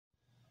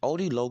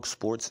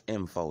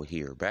OdeeLoccSportsInfo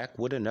here, back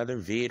with another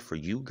vid for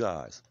you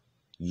guys.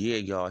 Yeah,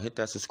 y'all, hit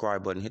that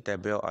subscribe button, hit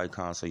that bell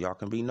icon so y'all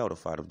can be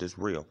notified of this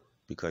reel,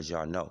 because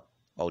y'all know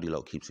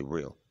OdeeLoc keeps it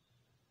real.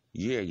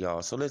 Yeah,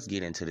 y'all, so let's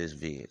get into this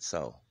vid.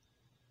 So,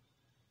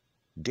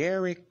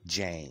 Derrick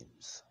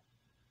James,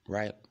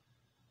 right?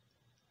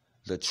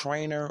 The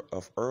trainer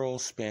of Errol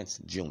Spence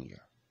Jr.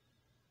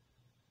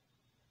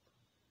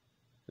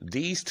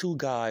 These two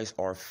guys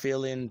are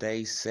feeling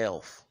they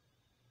self.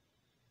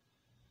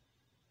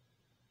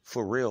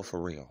 For real, for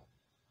real.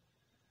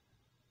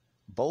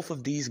 Both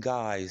of these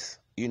guys,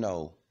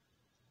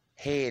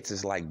 heads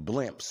is like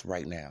blimps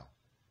right now.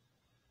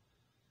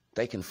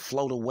 They can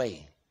float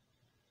away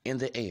in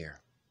the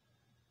air.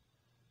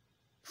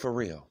 For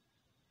real.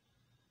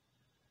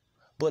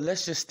 But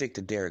let's just stick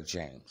to Derrick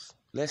James.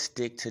 Let's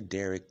stick to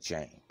Derrick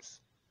James.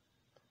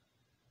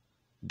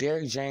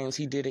 Derrick James,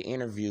 he did an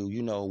interview,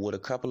 with a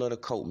couple of the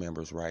COAT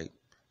members, right?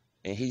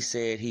 And he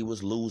said he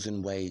was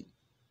losing weight,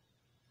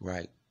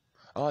 right?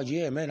 Oh,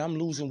 yeah, man, I'm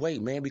losing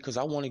weight, man, because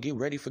I want to get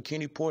ready for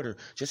Kenny Porter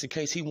just in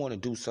case he want to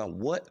do something.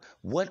 What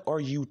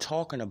are you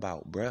talking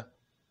about, bruh?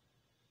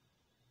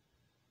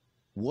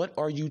 What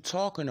are you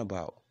talking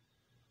about?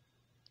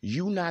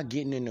 You not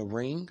getting in the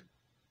ring.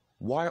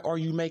 Why are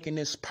you making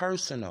this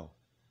personal?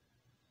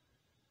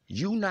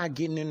 You not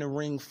getting in the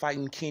ring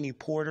fighting Kenny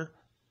Porter,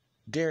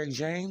 Derrick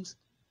James.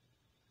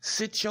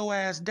 Sit your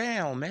ass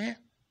down, man.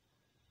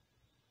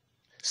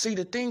 See,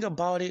 the thing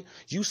about it,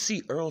 you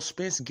see Errol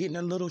Spence getting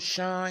a little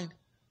shine.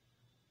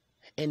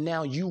 And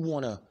now you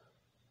want to,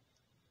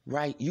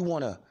 right? You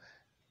want to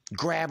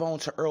grab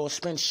onto Errol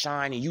Spence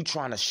shine, and you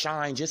trying to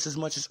shine just as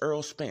much as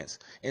Errol Spence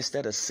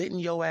instead of sitting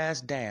your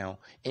ass down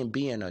and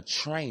being a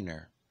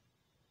trainer.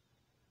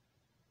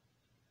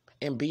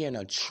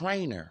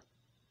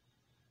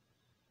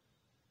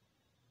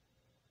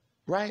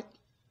 Right?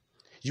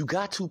 You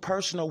got too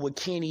personal with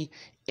Kenny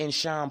and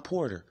Sean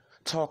Porter.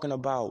 Talking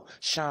about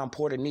Sean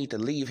Porter need to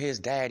leave his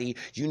daddy.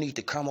 You need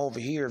to come over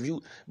here.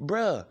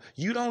 Bruh,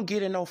 you don't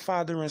get in no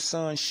father and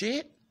son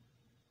shit.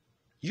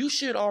 You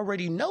should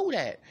already know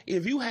that.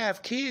 If you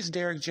have kids,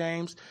 Derrick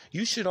James,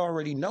 you should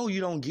already know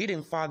you don't get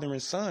in father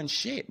and son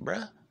shit,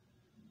 bruh.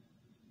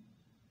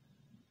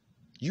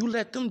 You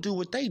let them do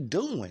what they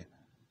doing.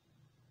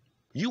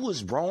 You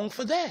was wrong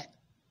for that.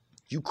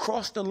 You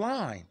crossed the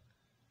line.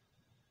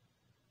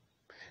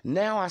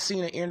 Now I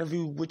seen an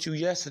interview with you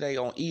yesterday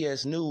on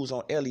ES News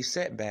on Ellie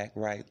Setback,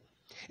 right?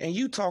 And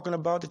you talking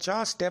about that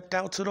y'all stepped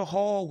out to the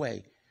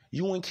hallway,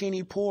 you and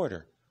Kenny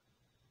Porter.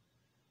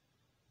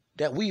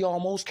 That we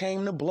almost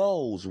came to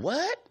blows.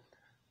 What?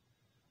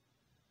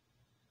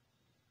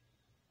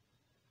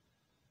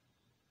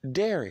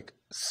 Derrick,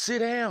 sit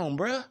down,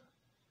 bruh.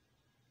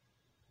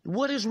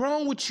 What is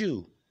wrong with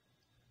you?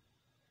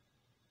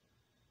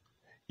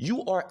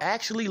 You are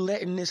actually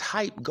letting this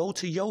hype go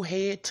to your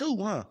head too,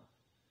 huh?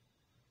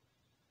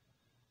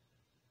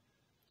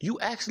 You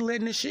actually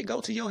letting this shit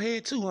go to your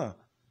head too, huh?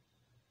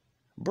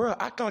 Bruh,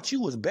 I thought you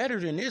was better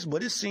than this,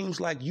 but it seems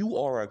like you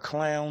are a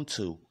clown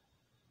too.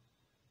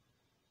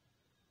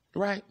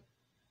 Right?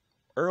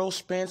 Errol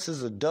Spence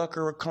is a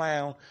ducker, a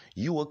clown.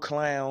 You a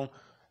clown.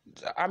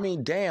 I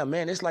mean, damn,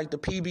 man, it's like the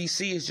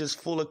PBC is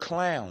just full of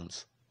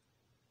clowns.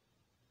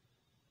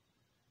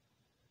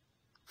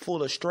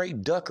 Full of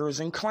straight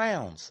duckers and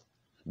clowns.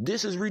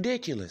 This is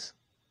ridiculous.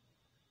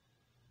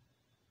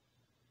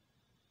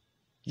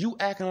 You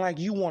acting like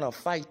you want to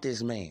fight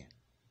this man.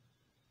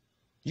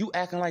 You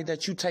acting like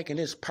that you taking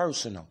this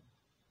personal.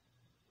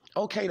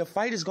 Okay, the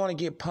fight is going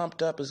to get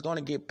pumped up. It's going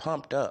to get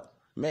pumped up.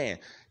 Man,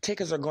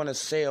 tickets are going to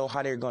sell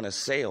how they're going to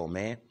sell,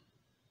 man.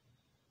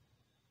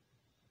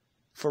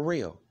 For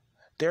real.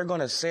 They're going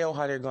to sell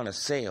how they're going to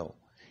sell.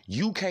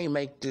 You can't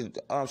make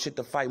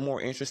the fight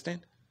more interesting.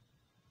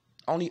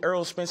 Only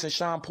Errol Spence and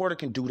Sean Porter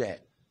can do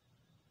that.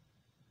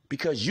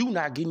 Because you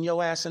not getting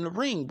your ass in the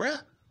ring, bruh.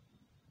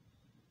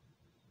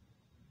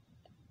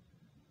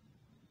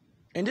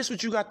 And this is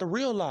what you got to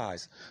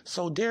realize.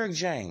 So, Derrick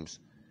James,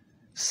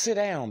 sit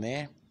down,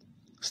 man.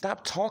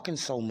 Stop talking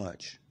so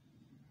much.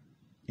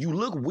 You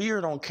look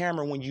weird on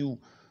camera when you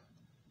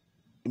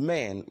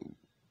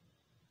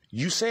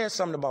said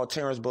something about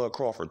Terrence Bud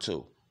Crawford,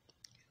 too.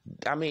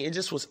 I mean, it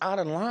just was out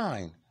of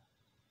line.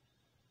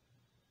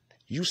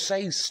 You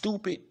say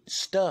stupid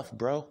stuff,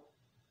 bro.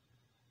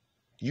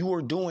 You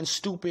are doing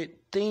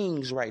stupid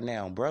things right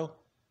now, bro.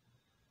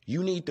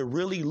 You need to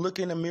really look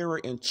in the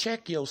mirror and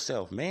check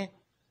yourself, man.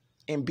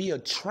 And be a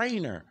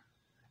trainer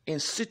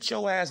and sit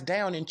your ass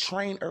down and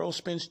train Errol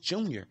Spence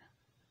Jr.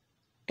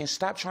 And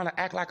stop trying to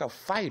act like a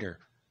fighter.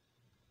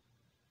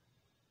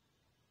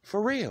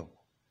 For real.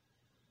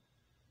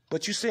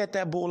 But you said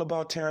that bull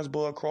about Terrence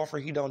Bud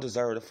Crawford, he don't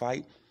deserve to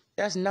fight.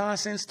 That's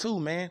nonsense too,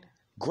 man.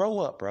 Grow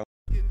up, bro.